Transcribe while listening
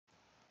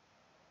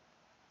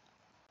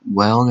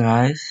Well,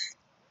 guys,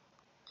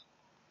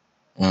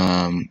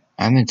 I'm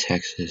in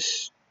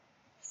Texas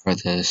for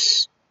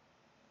this.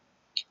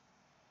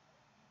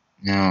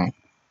 Now,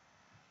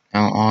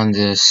 now on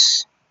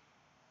this,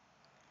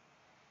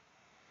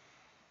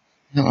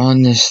 now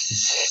on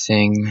this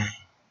thing,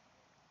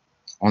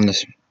 on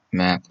this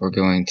map, we're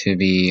going to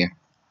be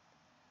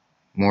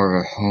more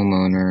of a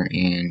homeowner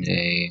and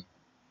a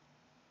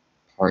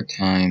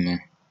part-time,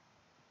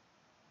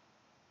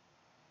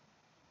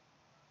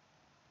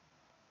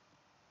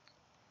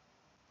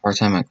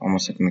 like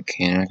almost like a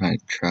mechanic,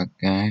 like truck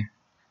guy.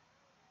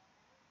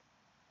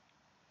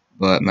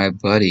 But my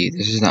buddy,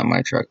 this is not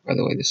my truck, by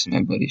the way. This is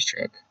my buddy's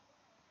truck.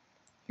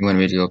 He wanted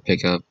me to go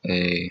pick up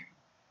a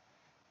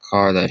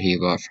car that he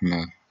bought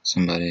from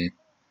somebody.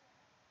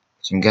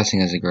 So I'm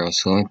guessing it's a girl.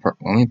 So let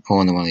me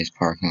pull into one of these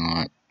parking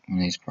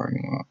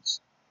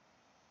lots.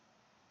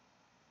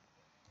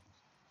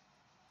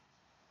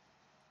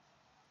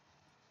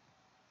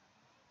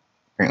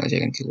 Apparently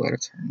taking 2 wider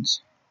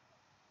turns.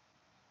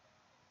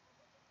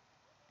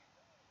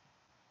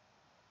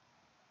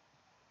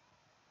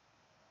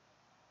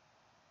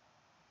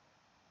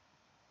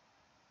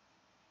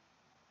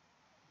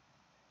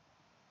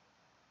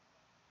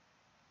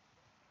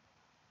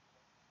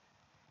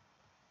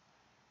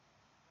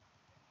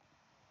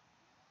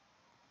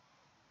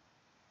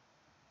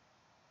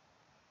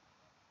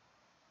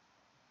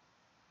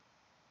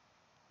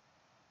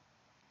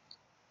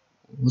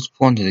 Let's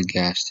pull into the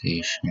gas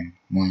station.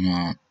 Why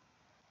not?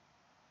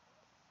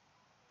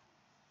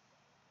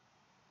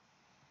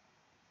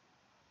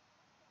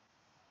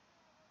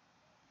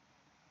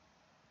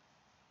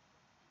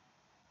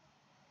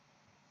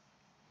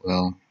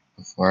 Well,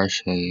 before I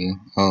show you,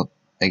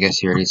 I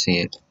guess you already see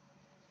it.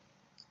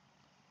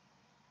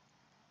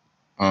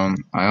 I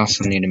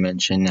also need to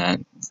mention that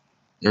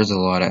there's a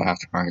lot of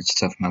aftermarket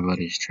stuff in my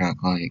buddy's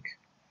truck, like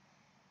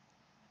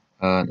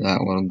that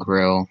little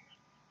grill.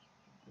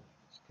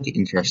 It's pretty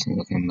interesting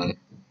looking, but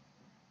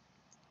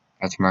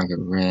aftermarket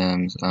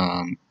rims,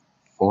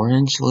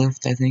 4-inch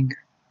lift, I think.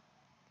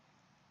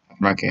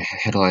 Aftermarket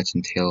headlights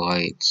and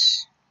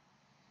taillights.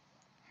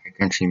 High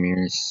country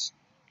mirrors,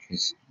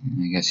 because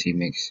I guess he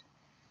makes.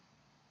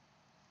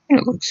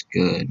 It looks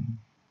good.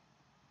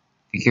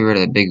 You get rid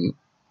of the big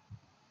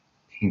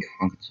pink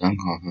hunk of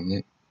junk off of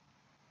it.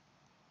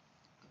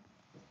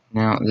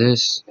 Now,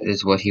 this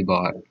is what he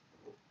bought.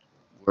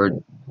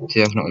 We're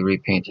definitely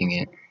repainting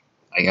it.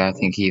 Like, I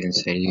think he even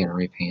said he's gonna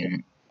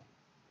repaint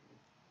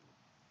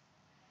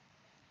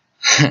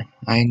it.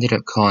 I ended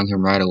up calling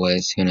him right away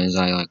as soon as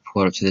I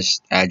pulled up to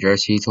this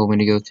address he told me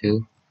to go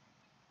to.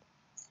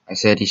 I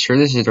said, "You sure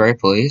this is the right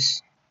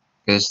place?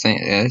 Because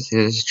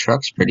this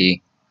truck's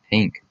pretty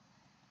pink."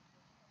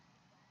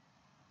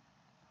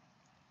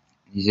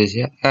 He says,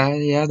 "Yeah,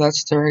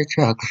 that's the right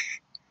truck."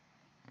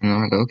 And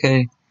I'm like,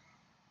 "Okay."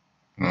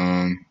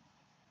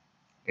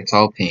 It's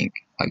all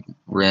pink, like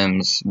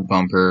rims,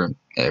 bumper,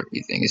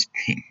 everything is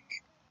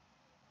pink.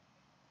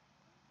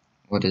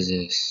 What is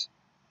this?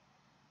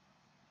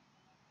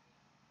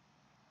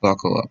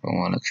 Buckle up, I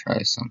want to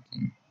try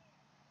something.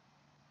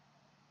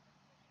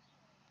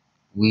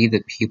 We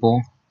the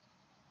People.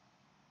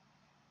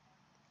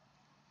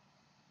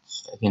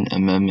 Second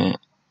Amendment,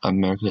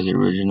 America's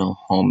original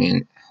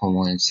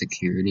homeland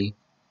security.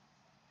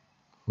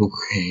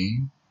 Okay.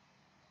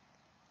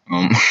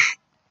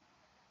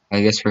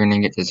 I guess we're gonna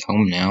get this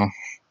home now.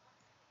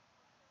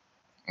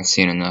 I've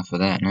seen enough of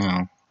that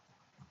now.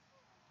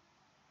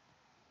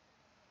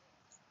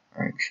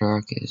 Alright,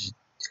 truck is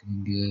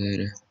doing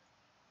good.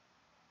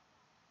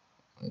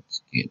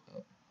 Let's get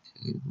up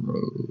to the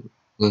road.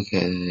 Look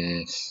at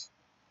this.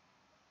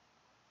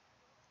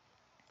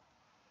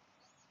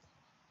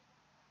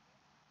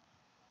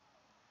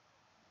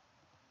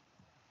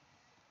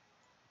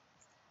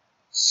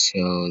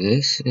 So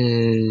this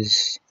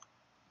is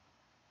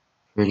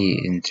pretty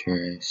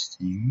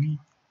interesting.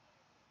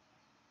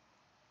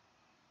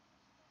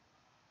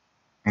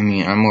 I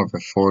mean, I'm more of a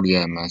 40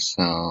 guy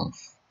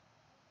myself.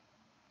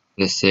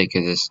 For the sake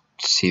of this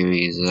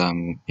series,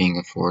 I'm being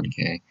a 40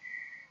 guy.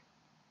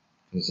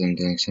 Because I'm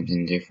doing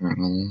something different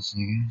with this,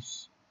 I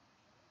guess.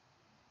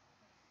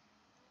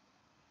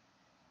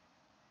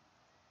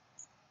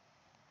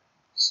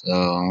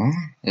 So,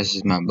 this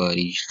is my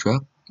buddy's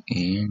truck,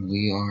 and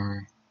we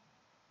are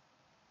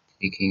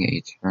taking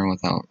a turn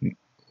without the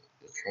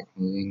truck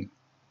moving.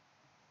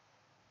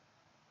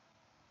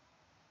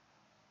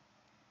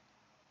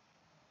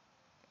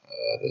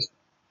 This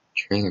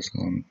trailer's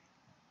doing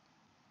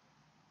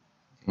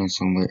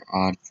some weird,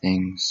 odd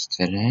things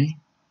today.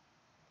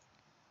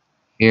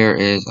 Here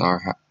is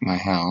my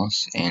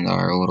house and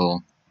our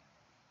little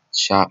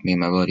shop me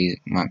and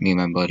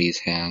my buddies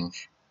have.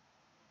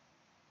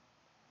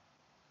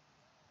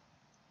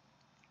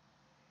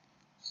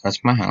 So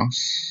that's my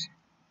house.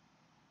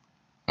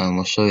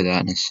 We'll show you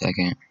that in a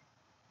second.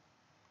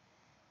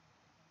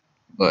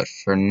 But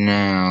for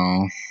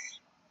now,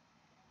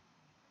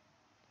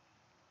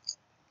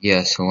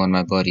 yeah, so one of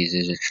my buddies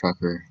is a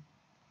trucker.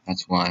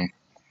 That's why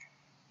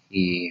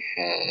he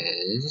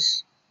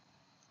has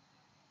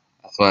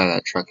That's why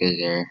that truck is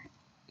there.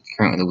 It's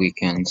currently the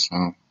weekend,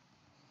 so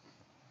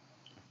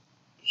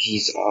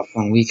he's off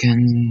on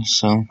weekends,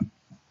 so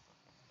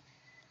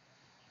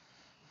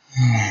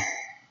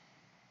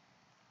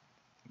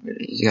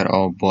he's got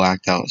all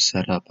blacked out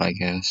set up, I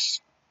guess.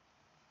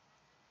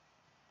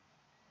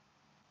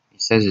 He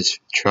says his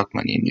truck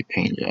might need a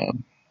paint job.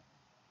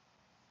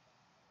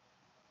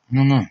 I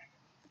don't know.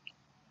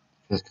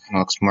 It kind of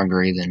looks more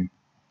gray than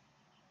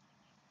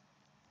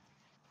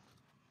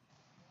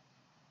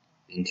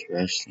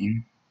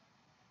interesting.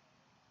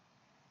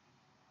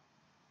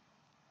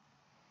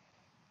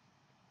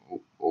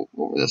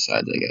 Over the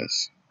sides, I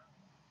guess.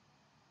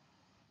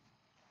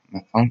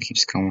 My phone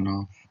keeps going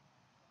off.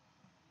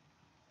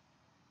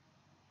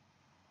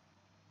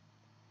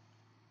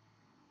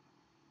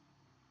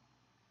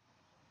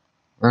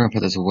 We're gonna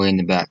put this way in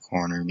the back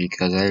corner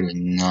because I do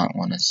not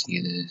want to see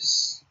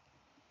this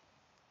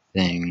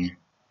thing.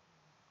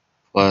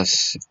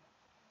 Plus,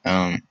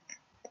 currently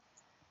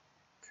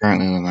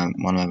one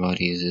of my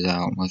buddies is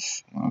out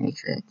with one of the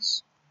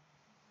trucks,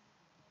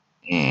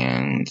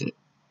 and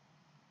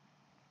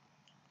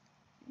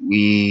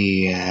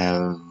we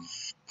have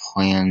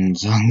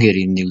plans on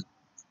getting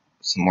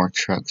some more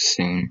trucks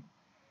soon.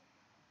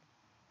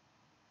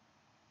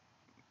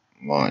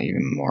 Well,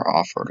 even more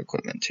off-road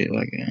equipment too,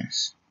 I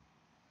guess.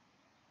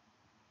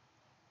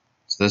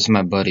 So this is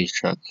my buddy's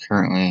truck.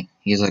 Currently,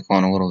 he's like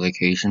on a little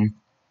vacation.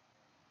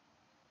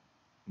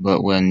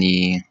 But when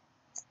the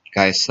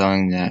guy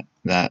selling that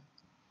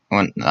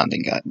well, not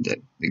the guy,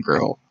 the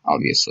girl,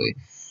 obviously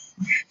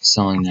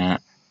selling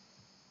that,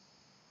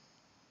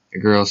 the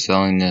girl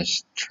selling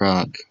this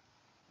truck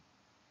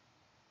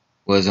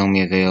was only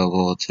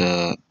available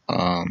to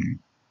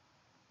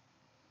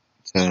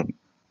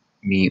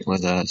meet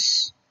with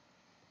us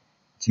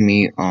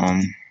today.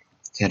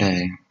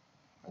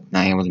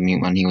 Not able to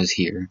meet when he was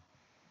here,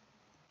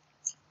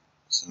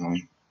 so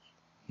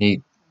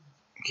he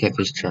kept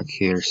his truck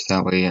here so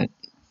that way I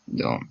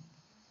don't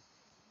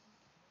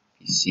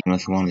be seen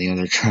with one of the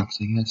other trucks,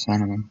 I guess. I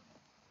don't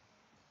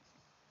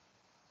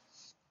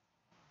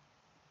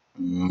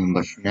know.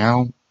 But for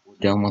now, we're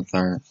done with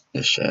the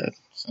shed,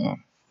 so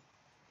I'm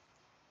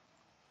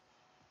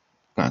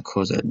gonna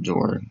close that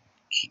door,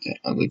 keep that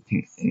ugly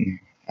pink thing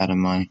out of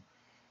my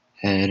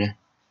head.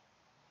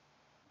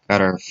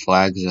 Got our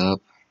flags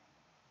up.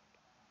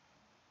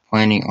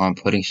 Planning on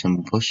putting some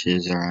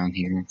bushes around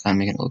here, kind of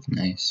make it look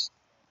nice.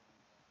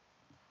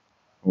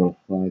 Little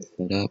flag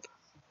set up.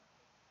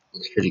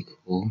 Looks pretty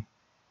cool.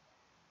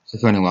 So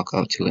if you want to walk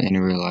up to it and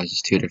you realize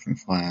it's two different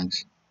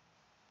flags.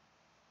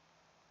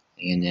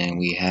 And then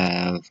we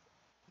have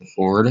the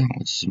Ford,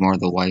 which is more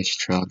the wife's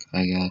truck,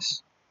 I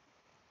guess.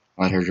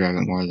 I let her drive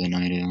it more than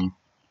I do. And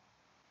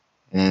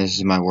then this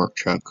is my work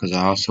truck, because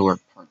I also work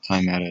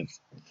part-time at a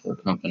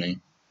company.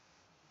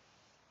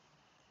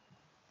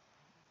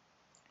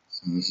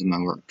 So this is my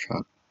work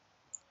truck.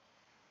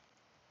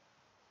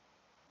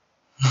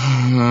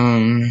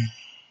 And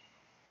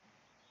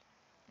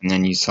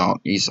then you saw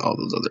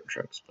those other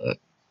trucks, but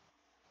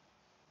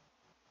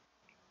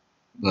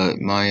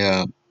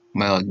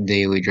my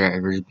daily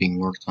driver is being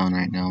worked on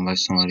right now by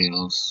somebody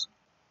else,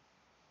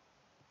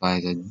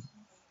 by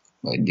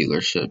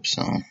dealership,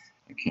 so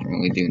I can't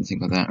really do anything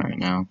with that right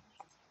now.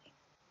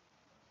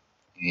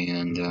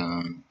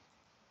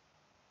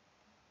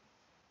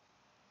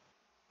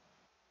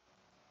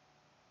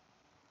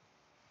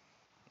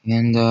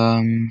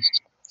 And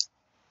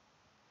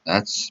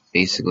that's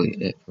basically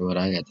it for what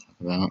I got to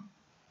talk about.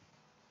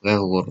 We have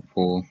a little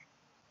pool.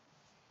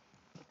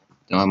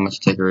 Don't have much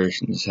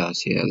decoration in this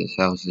house yet. This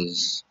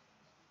house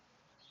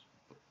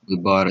we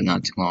bought it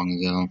not too long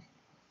ago.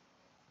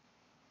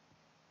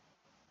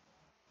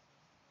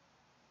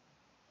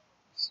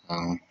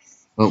 So,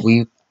 but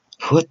we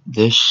put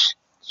this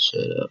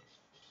shit up.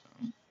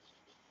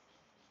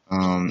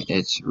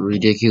 It's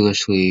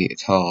ridiculously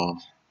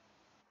tall.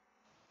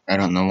 I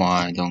don't know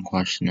why, don't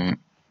question it.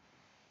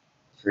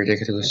 It's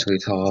ridiculously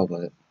tall,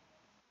 but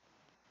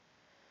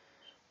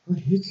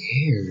who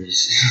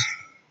cares?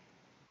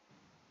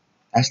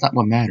 That's not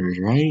what matters,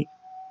 right?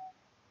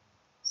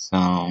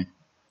 So,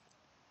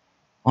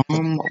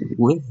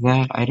 with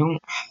that, I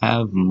don't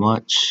have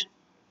much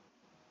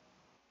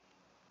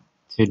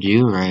to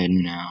do right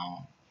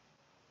now.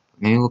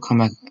 Maybe we'll come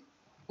back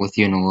with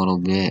you in a little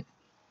bit.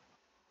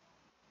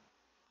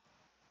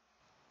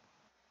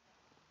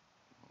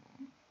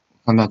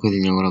 Come back with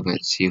you in a little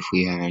bit, see if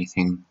we have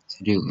anything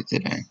to do with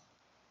today.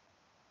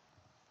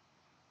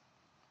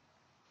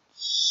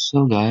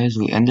 So guys,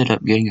 we ended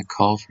up getting a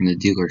call from the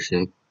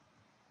dealership.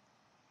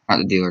 Not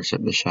the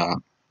dealership, the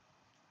shop.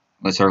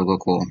 It's our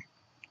local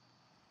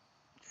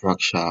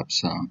truck shop,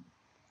 so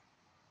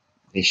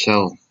they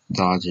sell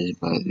Dodges,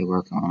 but they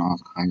work on all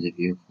kinds of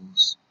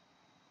vehicles.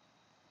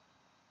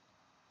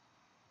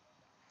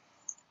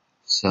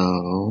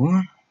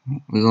 So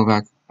we'll go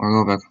back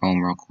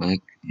home real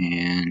quick,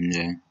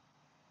 and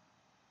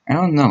I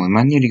don't know, we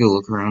might need to go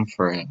look around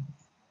for it.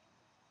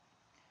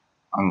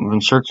 I've been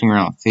searching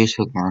around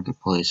Facebook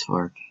Marketplace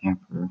for a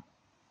camper.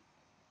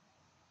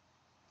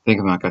 Think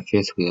of like a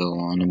fifth wheel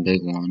one, a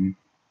big one.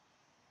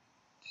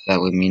 That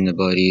would mean the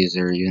buddies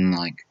or even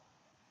like,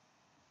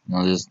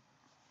 just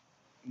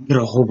get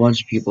a whole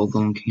bunch of people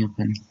going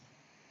camping.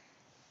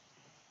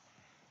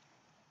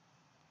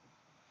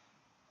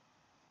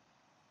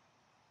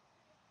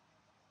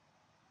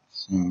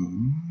 So,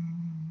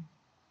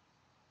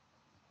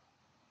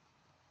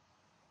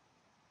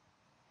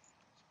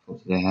 go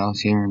to the house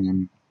here and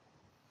then.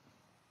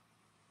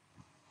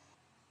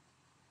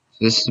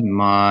 So this is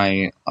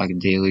my like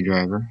daily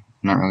driver.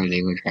 Not really a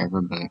daily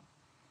driver, but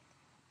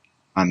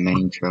my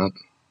main truck.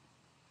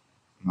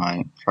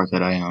 My truck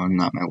that I own,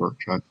 not my work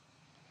truck.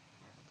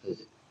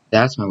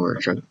 That's my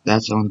work truck.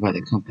 That's owned by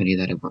the company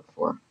that I work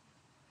for.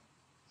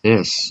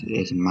 This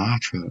is my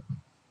truck.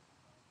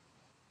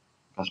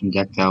 Got some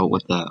decked out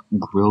with a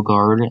grill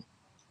guard.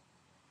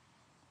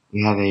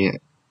 We have a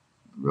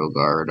grill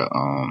guard,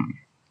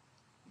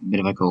 bit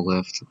of like a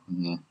lift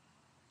with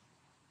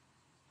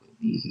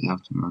these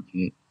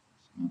aftermarket,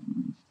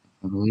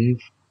 I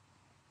believe.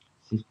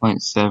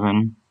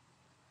 6.7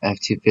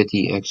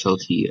 F250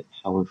 XLT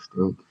power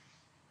stroke.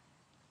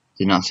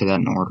 Did not say that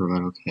in order,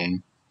 but okay.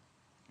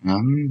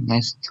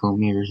 Nice tow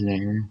mirrors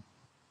there.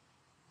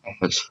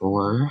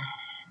 FX4.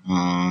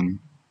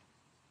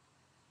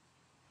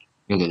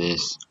 Look at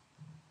this.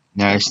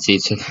 United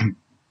States of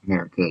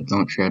America,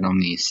 don't tread on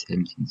me,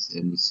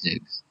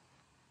 1776.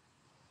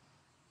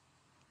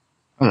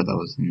 I thought that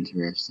was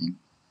interesting.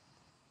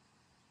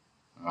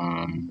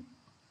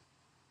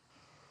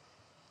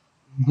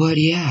 But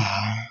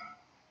yeah,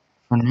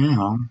 for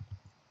now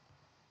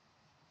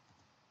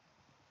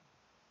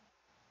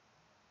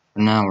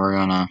we're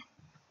gonna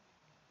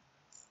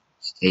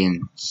stay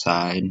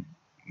inside.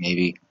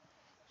 Maybe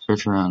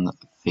search around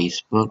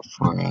Facebook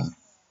for a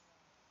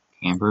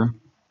camper.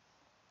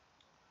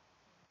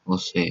 We'll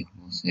see.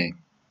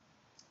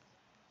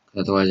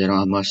 Otherwise, I don't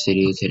have much to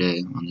do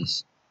today on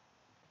this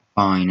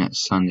fine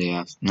Sunday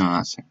after.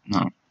 No,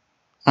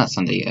 not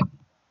Sunday yet.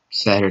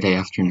 Saturday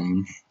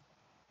afternoon.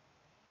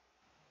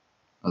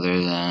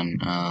 Other than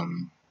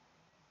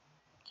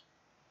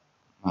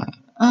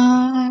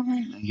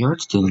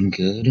yard's doing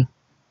good.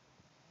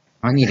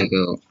 I need to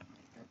go.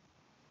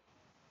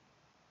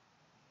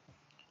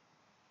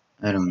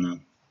 I don't know,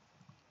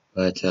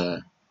 but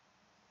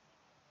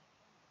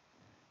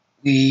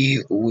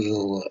we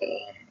will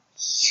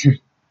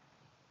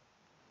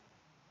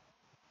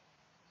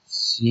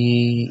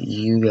see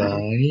you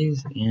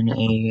guys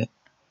in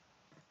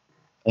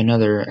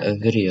another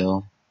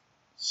video.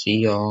 See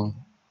y'all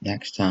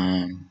next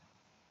time.